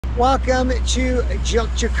Welcome to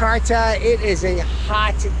Yogyakarta. It is a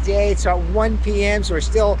hot day. It's about 1 p.m. so we're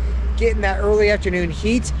still getting that early afternoon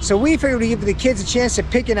heat. So we figured we'd give the kids a chance to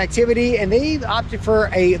pick an activity, and they opted for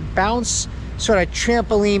a bounce sort of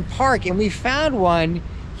trampoline park. And we found one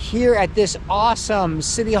here at this awesome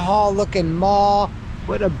City Hall looking mall.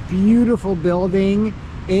 What a beautiful building.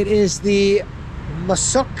 It is the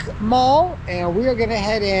Masuk Mall, and we are gonna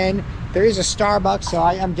head in. There is a Starbucks, so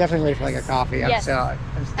I'm definitely ready for like a coffee. Yes.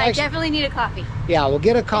 I definitely need a coffee. Yeah, we'll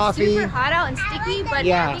get a coffee. It's super hot out and sticky, but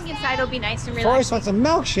I think inside will be nice and relaxing. Forrest wants a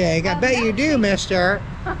milkshake. I bet you do, mister.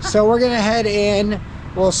 So we're gonna head in.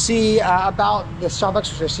 We'll see about the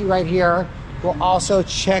Starbucks, which I see right here. We'll also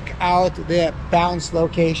check out the bounce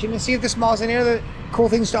location and see if this mall has any other cool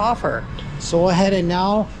things to offer. So we'll head in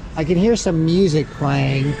now. I can hear some music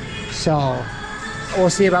playing, so we'll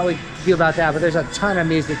see about what we do about that, but there's a ton of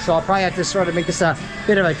music, so I'll probably have to sort of make this a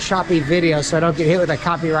bit of a choppy video so I don't get hit with a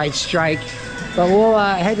copyright strike. But we'll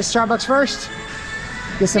head to Starbucks first,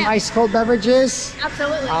 get some ice cold beverages.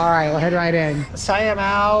 Absolutely. All right, we'll head right in. Saya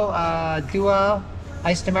mau dua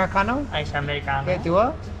iced americano. Ice americano. Okay,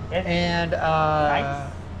 dua. Yes. And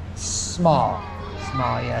small,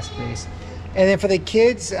 yes, please. And then for the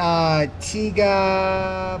kids, tiga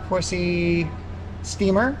porsi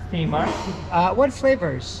steamer. What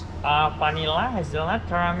flavors? Vanilla, hazelnut,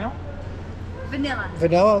 caramel. Vanilla.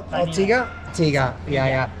 Vanilla? Oh, tiga? Tiga.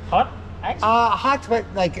 Yeah. Hot? Ice? Hot, but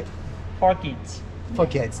like For kids. for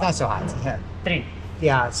kids. Not so hot. Yeah. 3.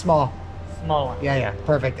 Yeah, small. Small one. Yeah.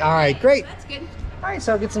 Perfect. All right, great. That's good. All right,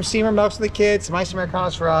 so get some steamer milks for the kids, some ice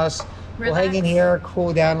americanos for us. We'll hang in Relax. here,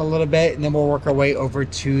 cool down a little bit, and then we'll work our way over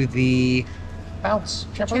to the bounce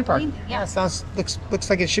trampoline park. Yeah. Looks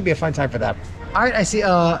like it should be a fun time for that. All right, I see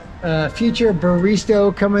future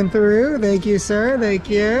barista coming through. Thank you, sir. Thank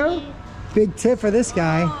you. Big tip for this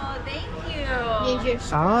guy. Oh, thank you.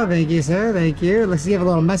 Oh, thank you, sir. Thank you. Let's see if you have a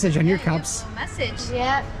little message on your cups. Message.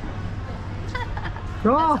 Yeah.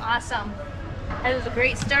 Cool. That's awesome. That was a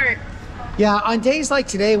great start. Yeah, on days like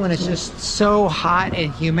today when it's just so hot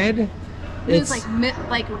and humid, It's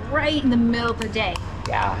like right in the middle of the day.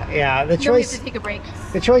 Yeah. The You don't choice have to take a break.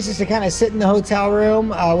 The choice is to kind of sit in the hotel room,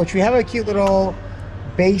 which we have a cute little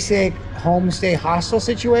basic homestay hostel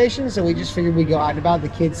situation. So we just figured we'd go out and about. The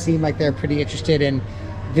kids seem like they're pretty interested in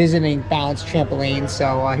visiting bounce trampoline.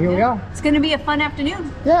 So here we go. It's going to be a fun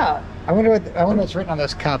afternoon. Yeah. I wonder what's written on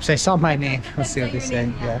those cups. I saw my name. Let's see what this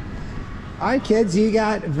says. Yeah. All right, kids. You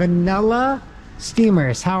got vanilla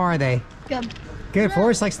steamers. How are they? Good. Good.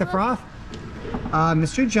 Forrest likes the froth.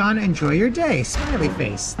 Mr. John, enjoy your day. Smiley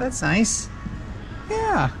face. That's nice.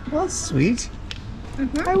 Yeah, well, that's sweet.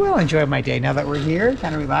 I will enjoy my day now that we're here,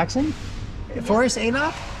 kind of relaxing. Forrest,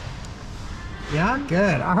 enough? Yeah,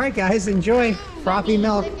 good. All right, guys, enjoy frothy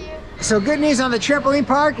milk. So good news on the trampoline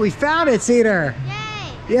park. We found it, Cedar.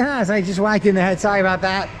 Yay! Yes, I just whacked in the head. Sorry about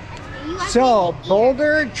that. So,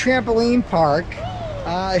 Boulder Trampoline Park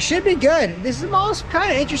should be good. This is most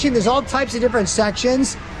kind of interesting. There's all types of different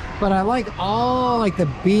sections. But I like all the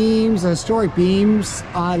beams, the historic beams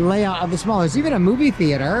layout of the mall. There's even a movie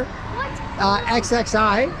theater. What?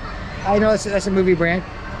 XXI. I know that's a movie brand.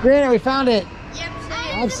 Granted, we found it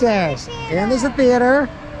upstairs. And there's a theater.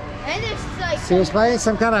 And there's like So it's playing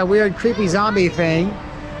some kind of weird, creepy zombie thing.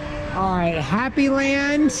 All right, Happy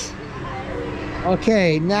Land.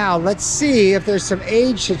 Okay, now let's see if there's some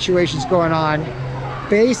age situations going on.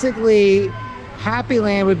 Basically, Happy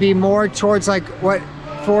Land would be more towards like what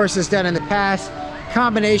Forrest has done in the past,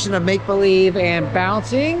 combination of make-believe and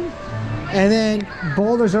bouncing. And then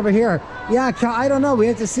Boulder's over here. Yeah, I don't know. We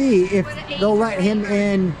have to see if they'll let him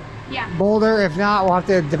in Boulder. If not, we'll have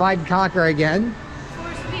to divide and conquer again.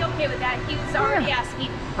 Forrest will be okay with that. He was already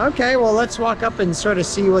asking. Okay, well, let's walk up and sort of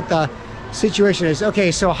see what the situation is.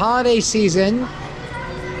 Okay, so holiday season.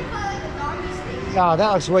 Oh,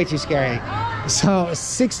 that looks way too scary. So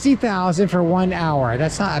 60,000 for 1 hour.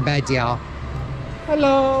 That's not a bad deal.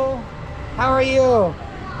 Hello, how are you?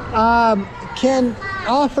 Can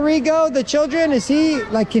all three go? The children?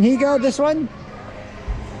 Can he go this one?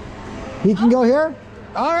 He can go here?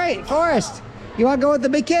 All right, Forrest, you want to go with the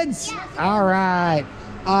big kids? All right.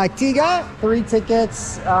 Tiga, 3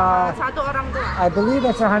 tickets. Satu orang tua. I believe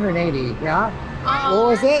that's 180, yeah? What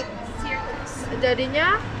was it?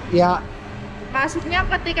 Jadinya Yeah. masuknya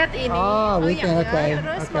ke tiket ini. Oh, weekend, okay.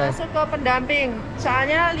 Terus Okay. masuk ke pendamping.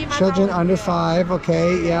 Soalnya 5 Children tahun. under 5,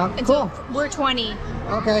 okay, yeah. And Cool. so we're 20.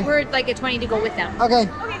 Okay. We're like a 20 to go with them. Okay.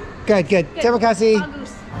 Good. Terima kasih.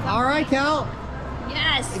 Bagus. All right, Cal.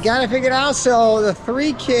 Yes. Got it figured out. So the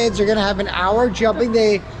 3 kids are going to have an hour jumping.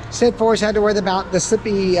 They said Forrest had to wear the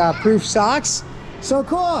slippy proof socks. So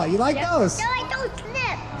cool. You like those? I like those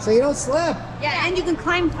slips. so you don't slip. Yeah, and you can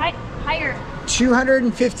climb higher.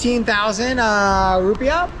 215,000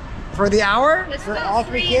 rupiah for the hour It's for about all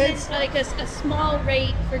three free, and kids. it's like a small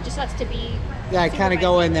rate for just us to be. Yeah, kind of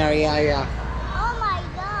go in there. Yeah, yeah. Oh my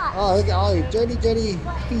god. Oh, look at all your dirty, dirty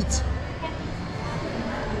feet.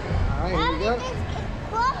 All right, here we Where go. did it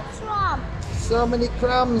come from? So many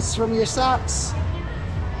crumbs from your socks.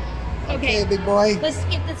 Okay, Okay, big boy. let's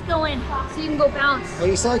get this going so you can go bounce. Are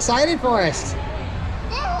you so excited, Forrest?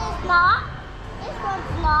 This is not. This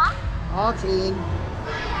one's not. All clean.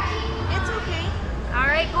 It's okay. All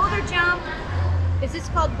right, Boulder jump. Is this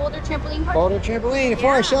called Boulder Trampoline Park? Boulder Trampoline.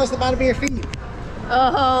 Forrest, show us the bottom of your feet.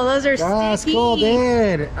 Oh, those are That's sticky. cool,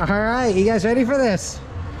 dude. All right, you guys ready for this?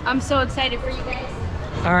 I'm so excited for you guys.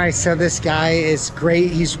 All right, so this guy is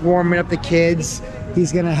great. He's warming up the kids.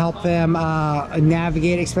 He's gonna help them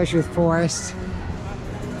navigate, especially with Forrest.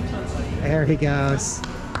 There he goes.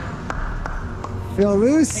 Feel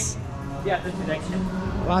loose. Yeah, this is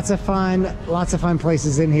action. Lots of fun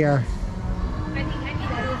places in here. I think I need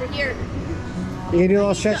that over here. You gonna do a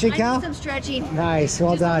little stretching, I Cal? need some stretching. Nice,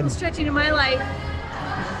 well Just a little done. stretching in my life.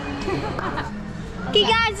 Okay,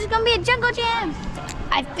 guys, it's gonna be a jungle gym.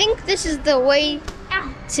 I think this is the way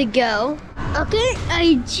to go. Okay,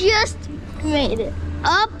 I just made it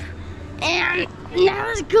up, and now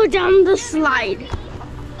let's go down the slide.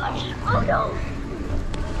 Oh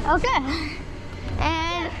no. Okay.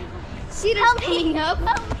 And Cedar's coming up.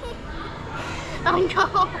 Oh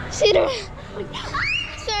no. Cedar.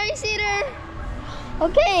 Sorry, Cedar.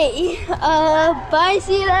 Okay. Bye,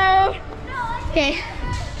 Cedar. Okay.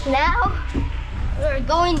 Now we're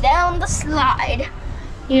going down the slide.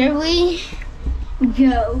 Here we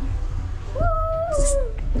go.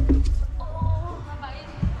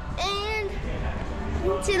 And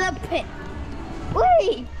into the pit.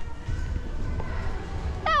 Wait.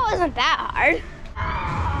 That wasn't that hard.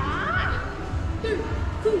 3,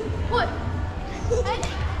 2, 1.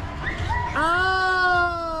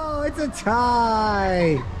 Oh, it's a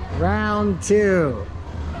tie. Round 2.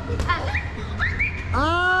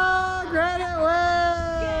 Oh, Granite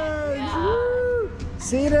wins! Woo!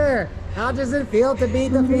 Cedar, how does it feel to be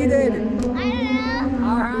defeated? I don't know.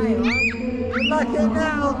 All right, well, good luck in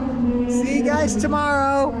now. See you guys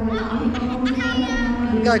tomorrow.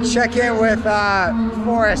 Go check in with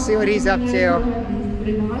Forrest, see what he's up to.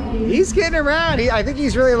 He's getting around. I think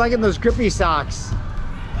he's really liking those grippy socks.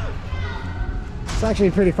 It's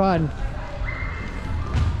actually pretty fun.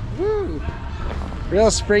 Woo.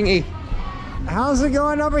 Real springy. How's it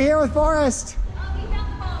going over here with Forrest?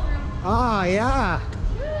 Oh, yeah.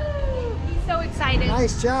 He's so excited.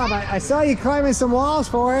 Nice job. I saw you climbing some walls,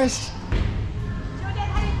 Forrest. Show Dad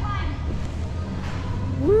how you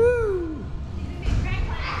climb. Woo!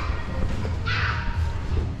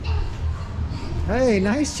 Hey,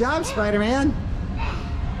 nice job, Spider-Man.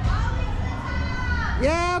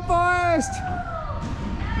 Yeah, Forrest!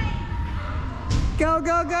 Go,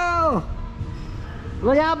 go, go!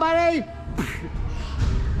 Look out, buddy!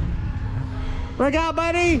 Look out,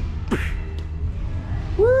 buddy!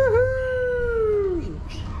 Woohoo!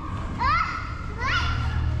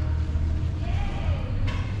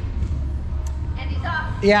 And he's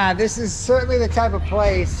off. Yeah, this is certainly the type of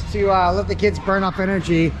place to let the kids burn up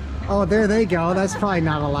energy. Oh, there they go. That's probably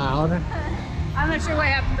not allowed. I'm not sure what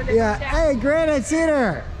happened, but Yeah, hey, Granite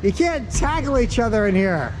Cedar, you can't tackle each other in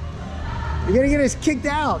here. You're gonna get us kicked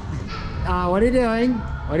out. What are you doing?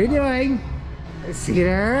 What are you doing?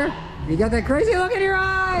 Cedar, you got that crazy look in your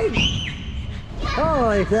eye.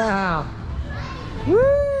 Holy cow.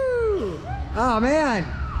 Woo! Oh man,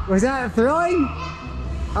 was that thrilling?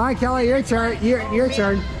 All right, Kelly, your turn. Your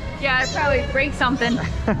turn. yeah, I'd probably break something.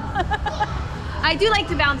 I do like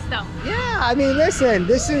to bounce though. Yeah, I mean, listen,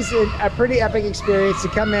 this is a pretty epic experience to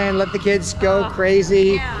come in, let the kids go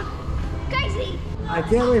crazy. Yeah. Crazy. I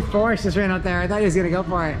can't believe Forrest just ran up there. I thought he was gonna go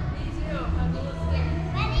for it.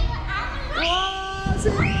 Whoa,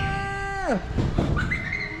 Cedar!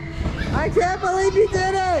 I can't believe you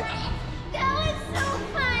did it! That was so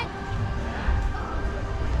fun.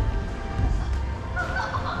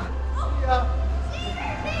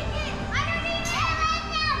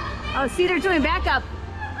 Oh, Cedar's doing backup.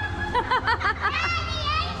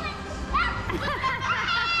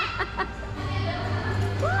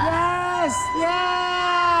 Yes!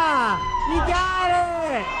 Yeah! You got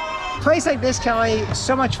it! Place like this, Kelly,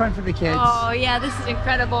 so much fun for the kids. Oh yeah, this is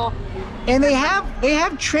incredible. And they have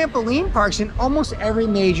trampoline parks in almost every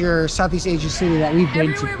major Southeast Asian city that we've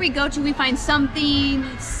been Everywhere to. we go to, we find something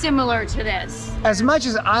similar to this. As much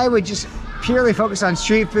as I would just purely focus on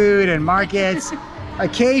street food and markets,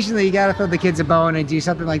 occasionally you gotta throw the kids a bone and do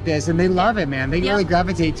something like this, and they love it, man. They really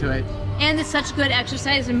gravitate to it. And it's such good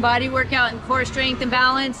exercise and body workout and core strength and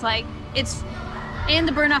balance. Like and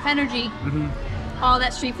the burn off energy. All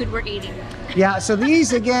that street food we're eating. Yeah, so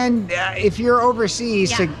these again, if you're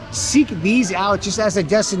overseas, to seek these out just as a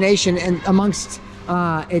destination and amongst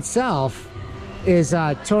itself is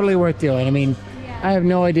totally worth doing. I mean, I have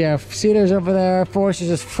no idea. Cedar's over there, Forrest is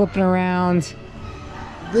just flipping around.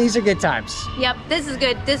 These are good times. Yep, this is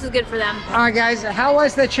good. This is good for them. All right, guys, how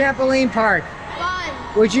was the trampoline park? Fun.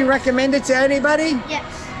 Would you recommend it to anybody? Yes.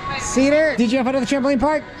 Cedar, did you have fun at the trampoline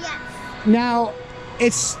park? Yes. Now,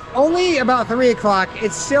 it's only about 3 o'clock.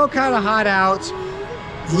 It's still kind of hot out.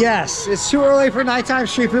 Yes, it's too early for nighttime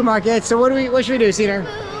street food market. So what should we do, Cedar?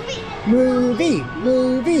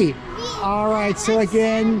 Movie. All right, so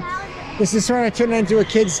again, this is sort of turning into a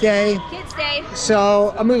kid's day. Kids Day.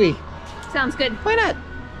 So a movie. Sounds good. Why not?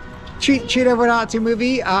 Treat everyone out to a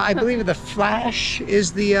movie. I believe The Flash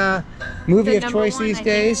is the movie of choice these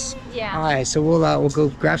days. Yeah. All right, so we'll go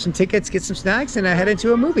grab some tickets, get some snacks, and head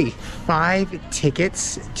into a movie. 5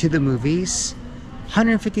 tickets to the movies,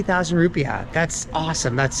 150,000 rupiah. That's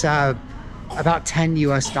awesome. That's about $10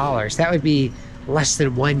 US. That would be less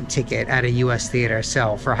than 1 ticket at a US theater.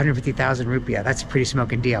 So for 150,000 rupiah, that's a pretty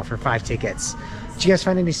smoking deal for 5 tickets. Did you guys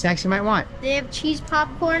find any snacks you might want? They have cheese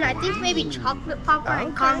popcorn. I think maybe chocolate popcorn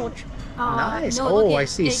and caramel. Nice. No, Oh, look, I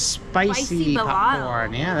see. it's Spicy balado.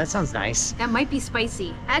 popcorn. Yeah, that sounds nice. That might be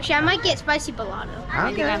spicy. Actually, I might get spicy balado.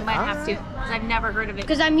 I think I might have to, because I've never heard of it.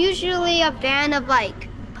 Because I'm usually a fan of like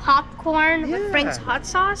popcorn with Frank's hot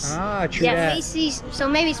sauce. Ah, true that. So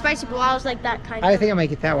maybe spicy balado's like that kind I of. think I might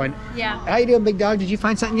get that one. Yeah. How you doing, big dog? Did you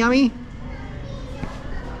find something yummy?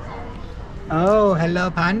 Oh, hello,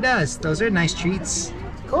 pandas. Those are nice treats.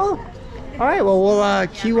 Cool. All right, well, we'll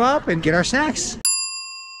queue up and get our snacks.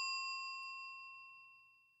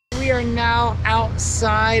 We are now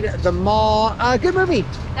outside the mall. Good movie.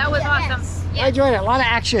 That was awesome. I Yeah, enjoyed it. A lot of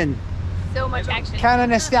action. so much action. Kind of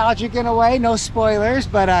nostalgic in a way. No spoilers,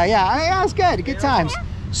 but yeah, it was good. Good times.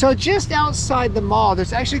 So just outside the mall,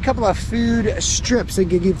 there's actually a couple of food strips.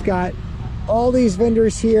 And you've got all these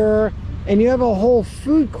vendors here, and you have a whole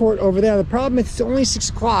food court over there. The problem is it's only 6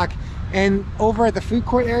 o'clock, and over at the food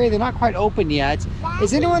court area, they're not quite open yet.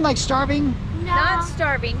 Is anyone like starving? Not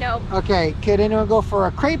starving, no. Okay, could anyone go for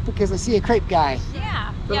a crepe? Because I see a crepe guy.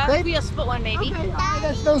 Yeah. So Yeah, crepe? maybe a split one, maybe.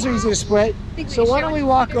 Okay, those are easy to split. think we So can why share don't we one.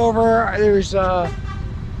 walk over? There's you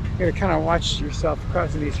gotta kind of watch yourself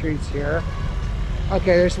crossing these streets here.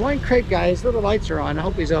 Okay, there's one crepe guy. His little lights are on. I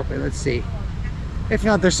hope he's open. Let's see. If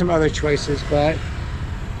not, there's some other choices. But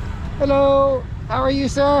hello, how are you,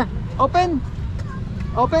 sir? Open?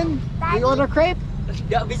 Open? You order crepe?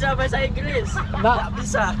 Gak bisa bahasa Inggris. Not. Gak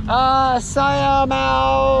bisa. Saya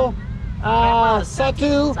mau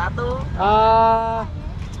satu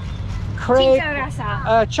crepe Cinta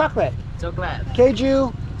rasa. chocolate. Coklat.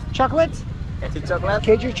 Keju chocolate? Keju coklat.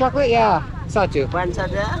 Keju chocolate? Yeah, satu. Ban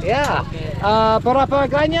saja. Yeah. Oke. Berapa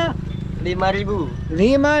harganya? 5.000.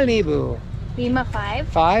 5,000. 5.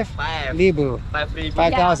 5,000. 5.000.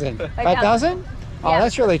 5,000. 5,000? Oh, Yeah.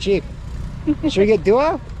 that's really cheap. Should we get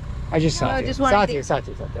duo? I just satu. No, just one, I think.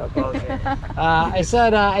 Satu. Okay. Okay. I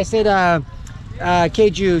said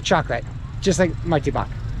Keju chocolate, just like martibak,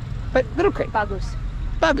 but little crepe. Bagus.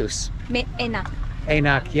 Bagus. Enak.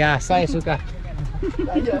 Enak. Yeah, saya suka.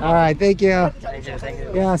 All right, thank you. Thank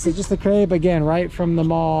you. Yeah, so just the crepe again, right from the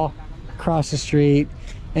mall, across the street,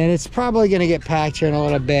 and it's probably gonna get packed here in a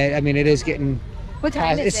little bit. I mean, it is getting. What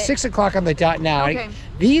time is It's it? 6 o'clock on the dot now. Okay.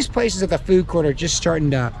 These places at the food court are just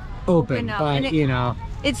starting to open, up, but and it- you know.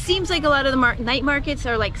 It seems like a lot of the night markets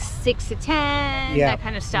are like 6 to 10, Yeah. that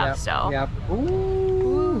kind of stuff. Yep, So. Yep.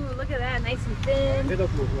 Ooh, look at that, nice and thin.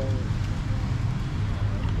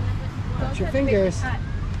 Watch your fingers.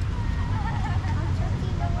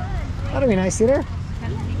 That'll be nice, Cedar.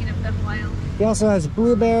 Kind of taking up that while. He also has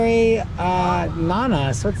blueberry,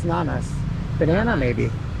 nanas. What's nanas? Banana,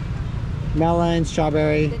 maybe. Melon,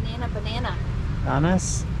 strawberry, Banana.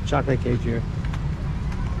 nanas, chocolate keju.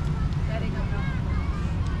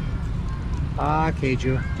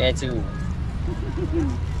 Keju. Keju.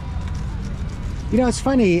 You know, it's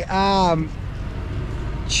funny.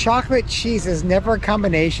 Chocolate cheese is never a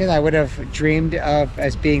combination I would have dreamed of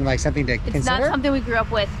as being like something to It's consider. not something we grew up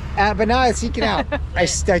with. But now I seek it out. I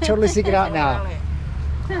totally seek it out now.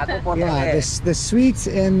 Yeah, the sweet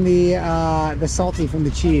and the salty from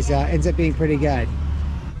the cheese ends up being pretty good.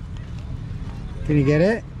 Can you get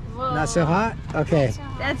it? Whoa. Not so hot? Okay.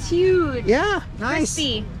 That's huge. Yeah, nice.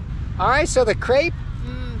 Crispy. All right, so the crepe,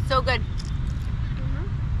 So good.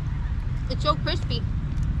 It's so crispy.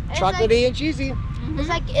 chocolatey and cheesy. It's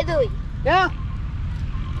like Italy. Yeah.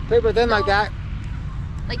 Paper thin like that.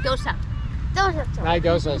 Like dosa. Those are Like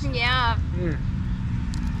dosas. Yeah. Mm.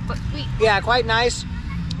 But sweet. Yeah, quite nice.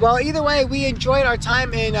 Well, either way, we enjoyed our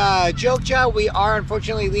time in Jogja. We are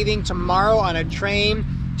unfortunately leaving tomorrow on a train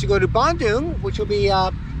to go to Bandung, which will be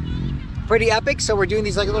pretty epic. So we're doing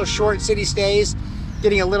these like little short city stays,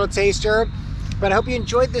 getting a little taster. But I hope you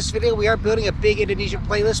enjoyed this video. We are building a big Indonesian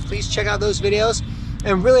playlist. Please check out those videos.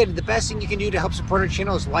 And really, the best thing you can do to help support our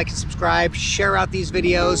channel is like and subscribe, share out these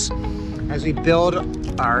videos as we build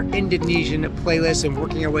our Indonesian playlist and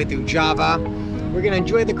working our way through Java. We're gonna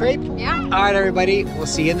enjoy the crepe. Yeah. All right, everybody. We'll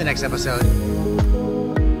see you in the next episode.